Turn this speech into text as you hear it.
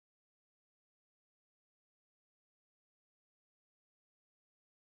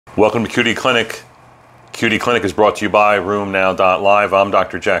Welcome to QD Clinic. QD Clinic is brought to you by RheumNow.live. I'm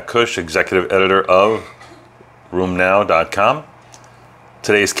Dr. Jack Cush, executive editor of RheumNow.com.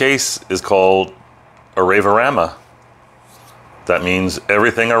 Today's case is called Aravarama. That means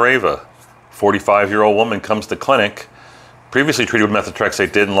everything Arava. 45-year-old woman comes to clinic, previously treated with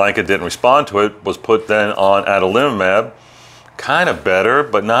methotrexate, didn't like it, didn't respond to it, was put then on adalimumab. Kind of better,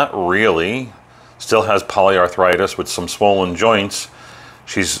 but not really. Still has polyarthritis with some swollen joints.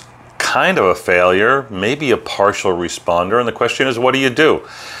 She's kind of a failure, maybe a partial responder, and the question is, what do you do?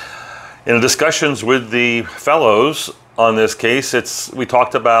 In the discussions with the fellows on this case, we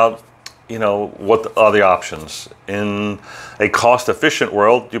talked about, what are the options. In a cost-efficient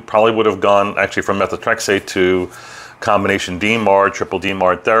world, you probably would have gone actually from methotrexate to combination DMARD, triple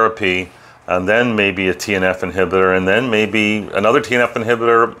DMARD therapy, and then maybe a TNF inhibitor, and then maybe another TNF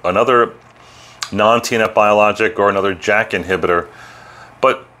inhibitor, another non-TNF biologic, or another JAK inhibitor.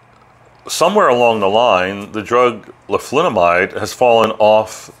 But somewhere along the line, the drug leflunomide has fallen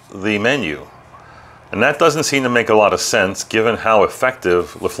off the menu. And that doesn't seem to make a lot of sense given how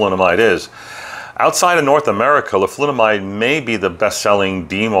effective leflunomide is. Outside of North America, leflunomide may be the best-selling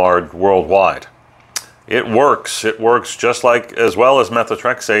DMARD worldwide. It works just like as well as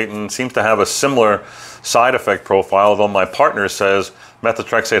methotrexate and seems to have a similar side effect profile, although my partner says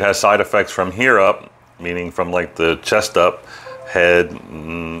methotrexate has side effects from here up, meaning from like the chest up, head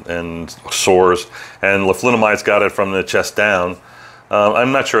and sores, and leflunomide's got it from the chest down.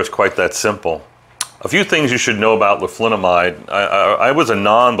 I'm not sure it's quite that simple. A few things you should know about leflunomide. I was a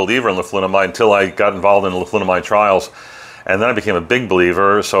non-believer in leflunomide until I got involved in the leflunomide trials, and then I became a big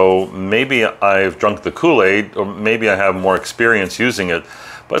believer, so maybe I've drunk the Kool-Aid, or maybe I have more experience using it,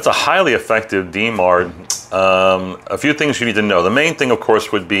 but it's a highly effective DMARD. A few things you need to know. The main thing, of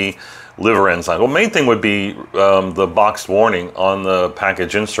course, would be liver enzymes. Well, main thing would be the boxed warning on the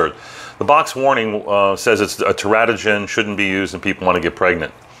package insert. The box warning says it's a teratogen, shouldn't be used and people want to get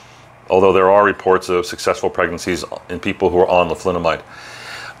pregnant. Although there are reports of successful pregnancies in people who are on leflunomide.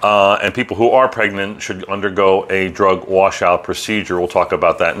 And people who are pregnant should undergo a drug washout procedure. We'll talk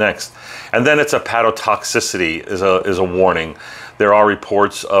about that next. And then it's hepatotoxicity is a warning. There are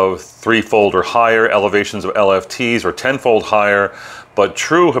reports of 3-fold or higher elevations of LFTs or 10-fold higher, but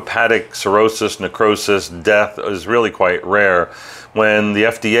true hepatic cirrhosis, necrosis, death is really quite rare. When the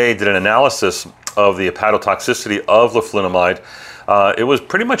FDA did an analysis of the hepatotoxicity of leflunomide, it was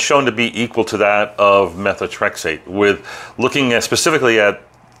pretty much shown to be equal to that of methotrexate, with looking specifically at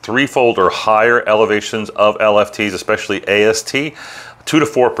 3-fold or higher elevations of LFTs, especially AST, 2 to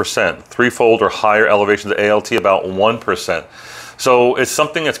 4%. 3-fold or higher elevations of ALT, about 1%. So it's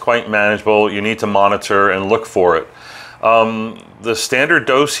something that's quite manageable. You need to monitor and look for it. The standard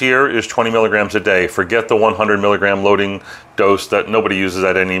dose here is 20 milligrams a day. Forget the 100 milligram loading dose that nobody uses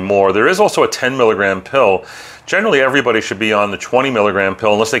that anymore. There is also a 10 milligram pill. Generally, everybody should be on the 20 milligram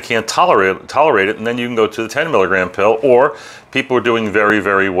pill unless they can't tolerate it, and then you can go to the 10 milligram pill, or people who are doing very,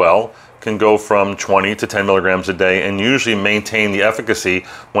 very well can go from 20 to 10 milligrams a day and usually maintain the efficacy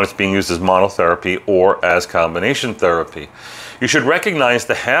when it's being used as monotherapy or as combination therapy. You should recognize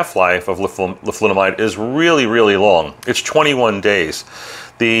the half-life of leflunomide is really, really long. It's 21 days.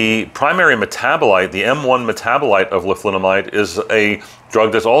 The primary metabolite, the M1 metabolite of leflunomide, is a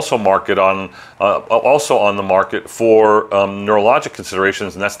drug that's also on the market for neurologic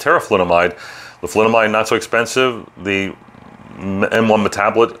considerations, and that's teriflunomide. Leflunomide, not so expensive. The M1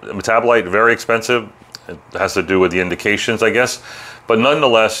 metabolite, very expensive. It has to do with the indications, I guess. But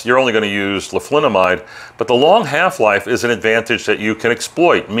nonetheless, you're only going to use leflunomide. But the long half-life is an advantage that you can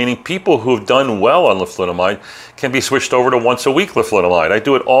exploit, meaning people who've done well on leflunomide can be switched over to once-a-week leflunomide. I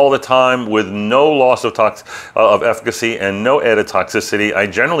do it all the time with no loss of efficacy and no added toxicity. I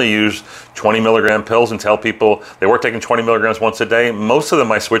generally use 20 milligram pills and tell people they were taking 20 milligrams once a day. Most of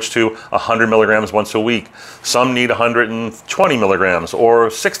them I switch to 100 milligrams once a week. Some need 120 milligrams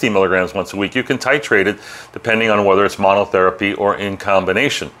or 60 milligrams once a week. You can titrate it depending on whether it's monotherapy or in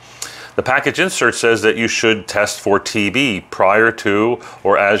combination. The package insert says that you should test for TB prior to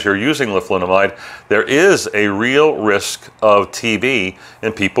or as you're using leflunomide. There is a real risk of TB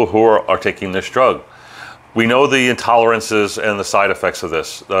in people who are taking this drug. We know the intolerances and the side effects of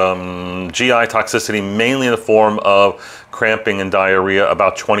this. GI toxicity, mainly in the form of cramping and diarrhea,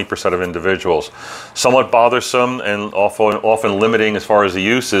 about 20% of individuals. Somewhat bothersome and often limiting as far as the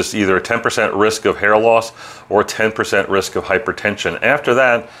use is either a 10% risk of hair loss or a 10% risk of hypertension. After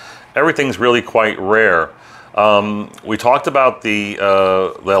that, everything's really quite rare. We talked about the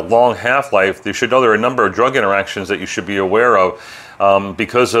long half-life. You should know there are a number of drug interactions that you should be aware of.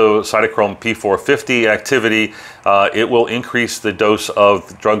 Because of cytochrome P450 activity, it will increase the dose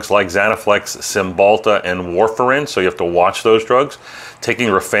of drugs like Xanaflex, Cymbalta, and warfarin, so you have to watch those drugs. Taking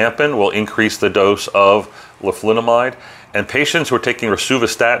rifampin will increase the dose of leflunomide, and patients who are taking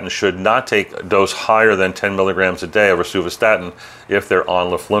rosuvastatin should not take a dose higher than 10 milligrams a day of rosuvastatin if they're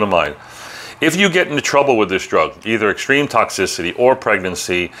on leflunomide. If you get into trouble with this drug, either extreme toxicity or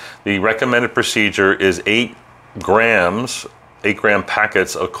pregnancy, the recommended procedure is 8-gram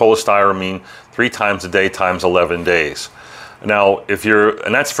packets of cholestyramine 3 times a day times 11 days. Now,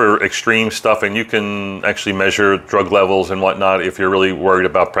 and that's for extreme stuff, and you can actually measure drug levels and whatnot if you're really worried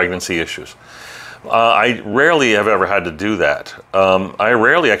about pregnancy issues. I rarely have ever had to do that. I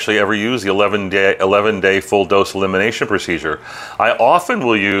rarely actually ever use the 11-day full dose elimination procedure. I often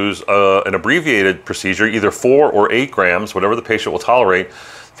will use an abbreviated procedure, either 4 or 8 grams, whatever the patient will tolerate,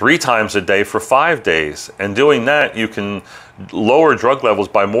 3 times a day for 5 days. And doing that, you can lower drug levels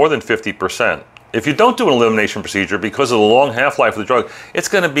by more than 50%. If you don't do an elimination procedure, because of the long half-life of the drug, it's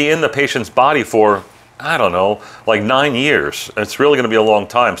going to be in the patient's body for, I don't know, like 9 years. It's really going to be a long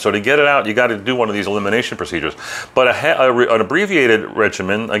time. So to get it out, you got to do one of these elimination procedures. But an abbreviated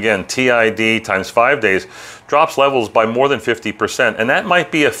regimen, again, TID times 5 days, drops levels by more than 50%. And that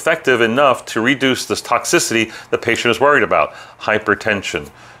might be effective enough to reduce this toxicity the patient is worried about. Hypertension,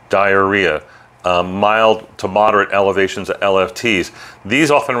 diarrhea, mild to moderate elevations of LFTs. These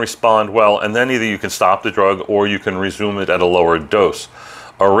often respond well, and then either you can stop the drug or you can resume it at a lower dose.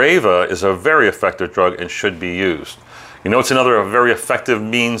 Areva is a very effective drug and should be used. You know, it's another very effective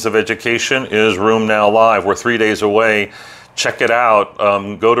means of education is RheumNow Live. We're 3 days away. Check it out.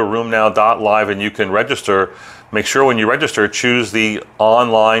 Go to rheumnow.live and you can register. Make sure when you register, choose the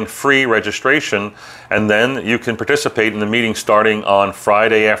online free registration, and then you can participate in the meeting starting on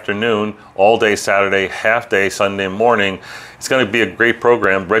Friday afternoon, all day Saturday, half day Sunday morning. It's going to be a great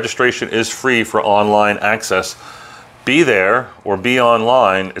program. Registration is free for online access. Be there or be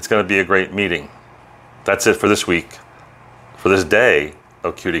online. It's going to be a great meeting. That's it for this week, for this day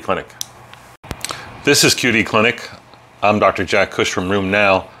of QD Clinic. This is QD Clinic. I'm Dr. Jack Cush from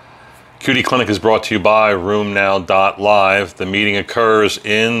RheumNow. QD Clinic is brought to you by rheumnow.live. The meeting occurs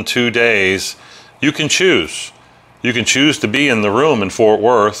in 2 days. You can choose. You can choose to be in the room in Fort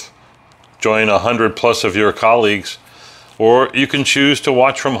Worth, join 100 plus of your colleagues, or you can choose to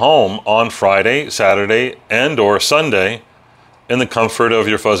watch from home on Friday, Saturday, and or Sunday in the comfort of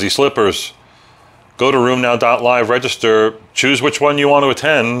your fuzzy slippers. Go to rheumnow.live, register, choose which one you want to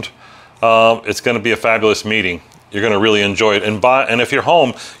attend. It's going to be a fabulous meeting. You're going to really enjoy it. And if you're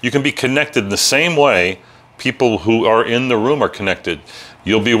home, you can be connected in the same way people who are in the room are connected.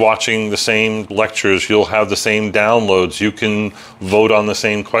 You'll be watching the same lectures. You'll have the same downloads. You can vote on the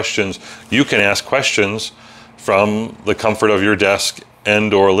same questions. You can ask questions from the comfort of your desk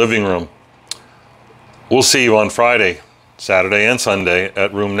and or living room. We'll see you on Friday, Saturday, and Sunday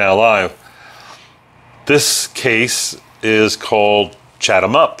at RheumNow Live. This case is called Chat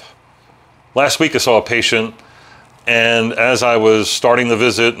 'em Up. Last week I saw a patient, and as I was starting the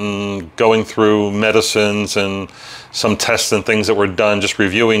visit and going through medicines and some tests and things that were done, just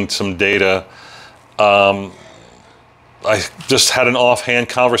reviewing some data, I just had an offhand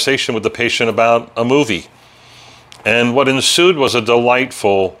conversation with the patient about a movie. And what ensued was a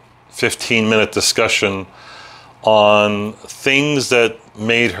delightful 15-minute discussion on things that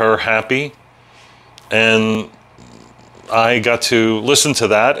made her happy. And I got to listen to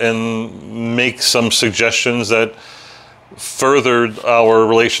that and make some suggestions that furthered our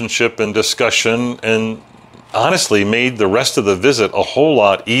relationship and discussion, and honestly made the rest of the visit a whole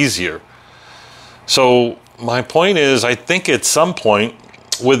lot easier. So my point is, I think at some point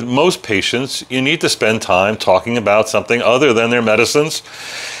with most patients, you need to spend time talking about something other than their medicines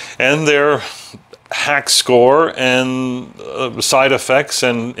and their hack score and side effects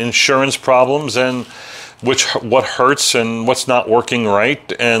and insurance problems and what hurts and what's not working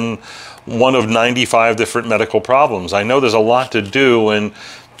right, and one of 95 different medical problems. I know there's a lot to do, and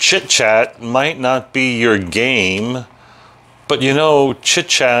chit-chat might not be your game, but you know,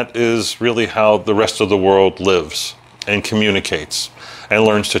 chit-chat is really how the rest of the world lives and communicates and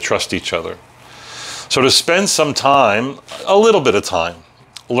learns to trust each other. So to spend some time, a little bit of time,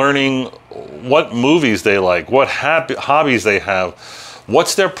 learning what movies they like, what hobbies they have,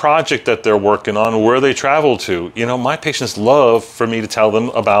 what's their project that they're working on, where they travel to. You know, my patients love for me to tell them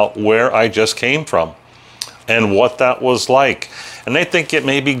about where I just came from and what that was like. And they think it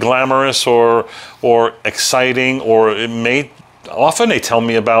may be glamorous or exciting, or often they tell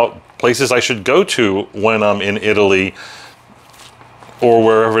me about places I should go to when I'm in Italy or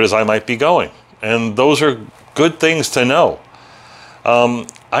wherever it is I might be going. And those are good things to know.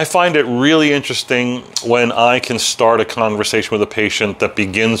 I find it really interesting when I can start a conversation with a patient that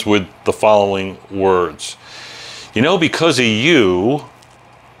begins with the following words. Because of you,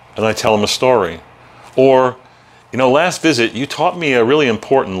 and I tell them a story. Or, last visit, you taught me a really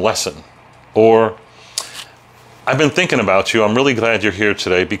important lesson. Or, I've been thinking about you. I'm really glad you're here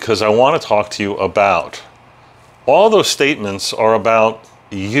today because I want to talk to you about. All those statements are about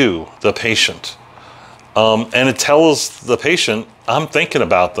you, the patient. And it tells the patient, I'm thinking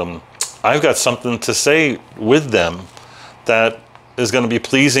about them. I've got something to say with them that is going to be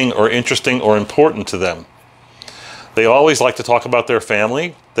pleasing or interesting or important to them. They always like to talk about their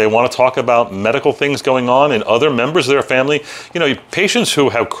family. They want to talk about medical things going on in other members of their family. Patients who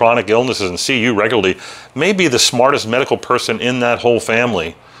have chronic illnesses and see you regularly may be the smartest medical person in that whole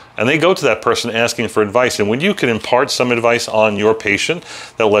family. And they go to that person asking for advice. And when you can impart some advice on your patient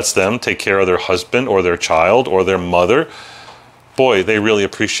that lets them take care of their husband or their child or their mother, boy, they really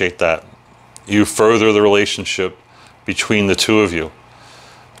appreciate that. You further the relationship between the two of you.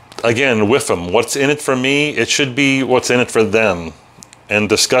 Again, with them, what's in it for me, it should be what's in it for them. And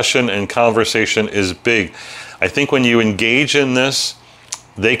discussion and conversation is big. I think when you engage in this,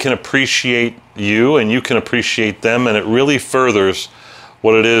 they can appreciate you and you can appreciate them, and it really furthers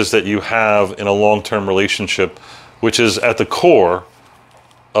what it is that you have in a long-term relationship, which is at the core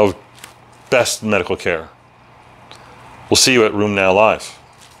of best medical care. We'll see you at Room Now Live.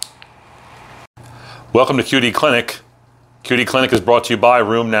 Welcome to QD Clinic. QD Clinic is brought to you by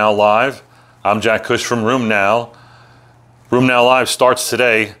Room Now Live. I'm Jack Cush from Room Now. Room Now Live starts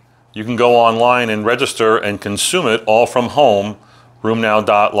today. You can go online and register and consume it all from home.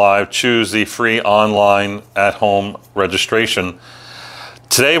 RoomNow.live. Choose the free online at-home registration.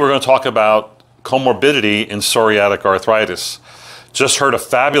 Today we're going to talk about comorbidity in psoriatic arthritis. Just heard a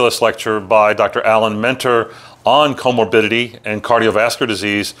fabulous lecture by Dr. Alan Mentor on comorbidity and cardiovascular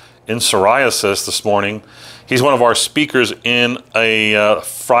disease in psoriasis this morning. He's one of our speakers in a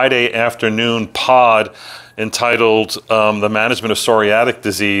Friday afternoon pod entitled The Management of Psoriatic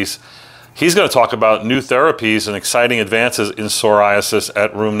Disease. He's going to talk about new therapies and exciting advances in psoriasis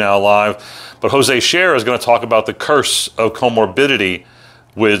at Room Now Live. But Jose Scher is going to talk about the curse of comorbidity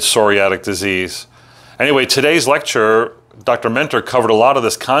with psoriatic disease. Anyway, today's lecture, Dr. Mentor covered a lot of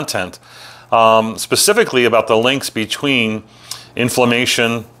this content, specifically about the links between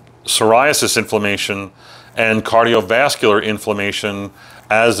inflammation, psoriasis inflammation, and cardiovascular inflammation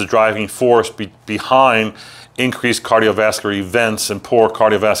as the driving force behind increased cardiovascular events and poor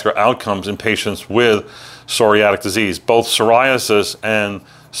cardiovascular outcomes in patients with psoriatic disease, both psoriasis and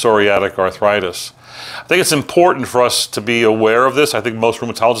psoriatic arthritis. I think it's important for us to be aware of this. I think most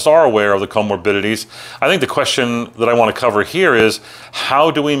rheumatologists are aware of the comorbidities. I think the question that I want to cover here is, how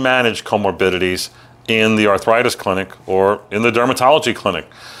do we manage comorbidities in the arthritis clinic or in the dermatology clinic?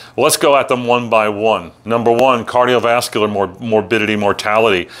 Well, let's go at them one by one. Number one, cardiovascular morbidity,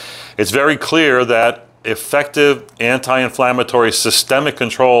 mortality. It's very clear that effective anti-inflammatory systemic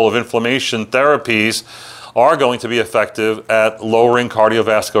control of inflammation therapies are going to be effective at lowering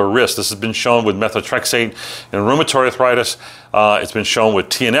cardiovascular risk. This has been shown with methotrexate in rheumatoid arthritis. It's been shown with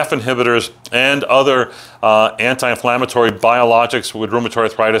TNF inhibitors and other anti-inflammatory biologics with rheumatoid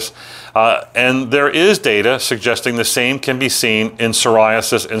arthritis. And there is data suggesting the same can be seen in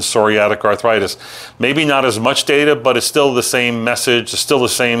psoriasis and psoriatic arthritis. Maybe not as much data, but it's still the same message, it's still the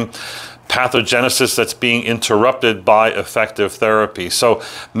same pathogenesis that's being interrupted by effective therapy. So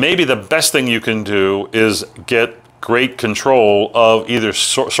maybe the best thing you can do is get great control of either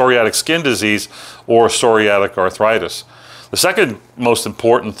psoriatic skin disease or psoriatic arthritis. The second most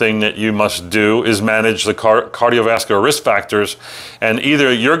important thing that you must do is manage the cardiovascular risk factors, and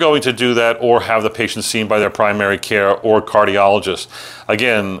either you're going to do that or have the patient seen by their primary care or cardiologist.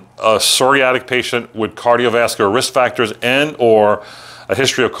 Again, a psoriatic patient with cardiovascular risk factors and or a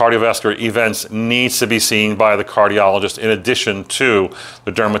history of cardiovascular events needs to be seen by the cardiologist in addition to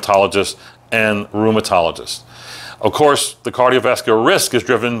the dermatologist and rheumatologist. Of course, the cardiovascular risk is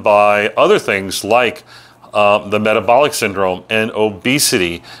driven by other things like the metabolic syndrome and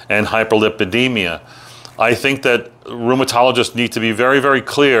obesity and hyperlipidemia. I think that rheumatologists need to be very, very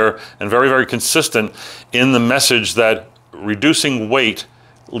clear and very, very consistent in the message that reducing weight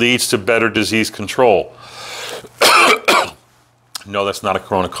leads to better disease control. No, that's not a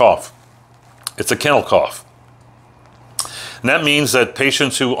corona cough. It's a kennel cough. And that means that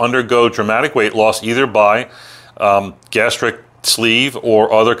patients who undergo dramatic weight loss, either by gastric sleeve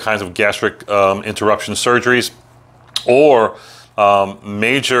or other kinds of gastric interruption surgeries, or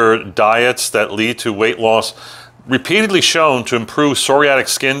major diets that lead to weight loss, repeatedly shown to improve psoriatic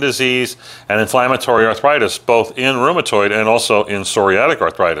skin disease and inflammatory arthritis, both in rheumatoid and also in psoriatic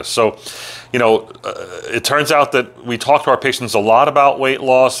arthritis. So, it turns out that we talk to our patients a lot about weight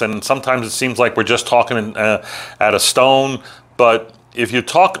loss, and sometimes it seems like we're just talking at a stone. But if you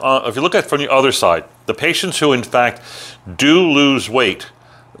look at it from the other side, the patients who in fact do lose weight,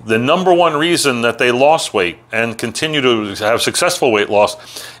 the number one reason that they lost weight and continue to have successful weight loss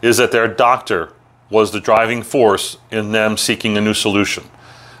is that their doctor was the driving force in them seeking a new solution.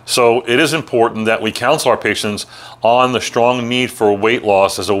 So it is important that we counsel our patients on the strong need for weight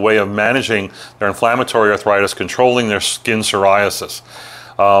loss as a way of managing their inflammatory arthritis, controlling their skin psoriasis.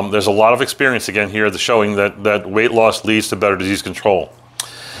 There's a lot of experience again here showing that weight loss leads to better disease control.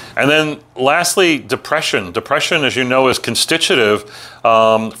 And then lastly, depression. Depression, as you know, is constitutive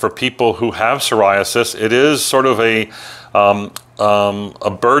for people who have psoriasis. It is sort of a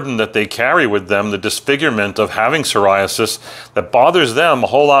burden that they carry with them, the disfigurement of having psoriasis that bothers them a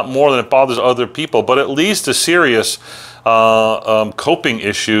whole lot more than it bothers other people, but it leads to serious coping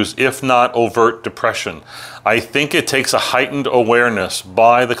issues, if not overt depression. I think it takes a heightened awareness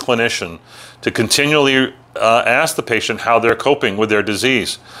by the clinician to continually ask the patient how they're coping with their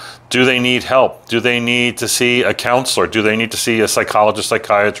disease. Do they need help? Do they need to see a counselor? Do they need to see a psychologist,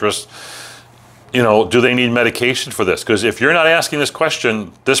 psychiatrist? Do they need medication for this? Because if you're not asking this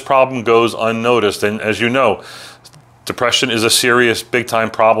question, this problem goes unnoticed. And as you know, depression is a serious,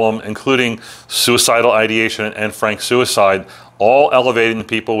 big-time problem, including suicidal ideation and frank suicide, all elevating in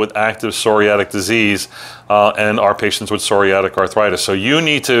people with active psoriatic disease and our patients with psoriatic arthritis. So you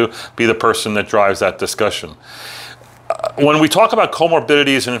need to be the person that drives that discussion. When we talk about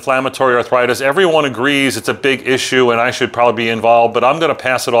comorbidities and inflammatory arthritis, everyone agrees it's a big issue and I should probably be involved, but I'm going to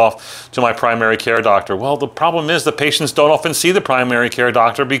pass it off to my primary care doctor. Well, the problem is the patients don't often see the primary care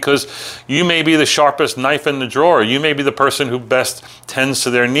doctor because you may be the sharpest knife in the drawer. You may be the person who best tends to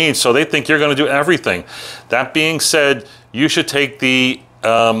their needs, so they think you're going to do everything. That being said, you should take the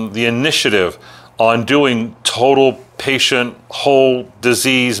initiative on doing total patient whole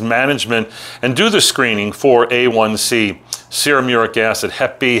disease management and do the screening for A1C, serum uric acid,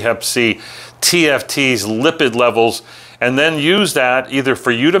 Hep B, Hep C, TFTs, lipid levels, and then use that either for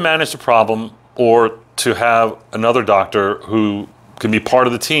you to manage the problem or to have another doctor who can be part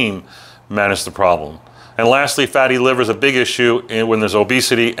of the team manage the problem. And lastly, fatty liver is a big issue when there's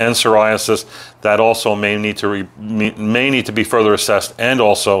obesity and psoriasis. That also may need to be further assessed and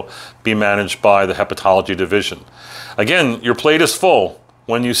also be managed by the hepatology division. Again, your plate is full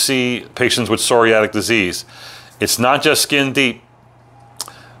when you see patients with psoriatic disease. It's not just skin deep.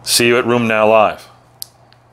 See you at Rheum Now Live.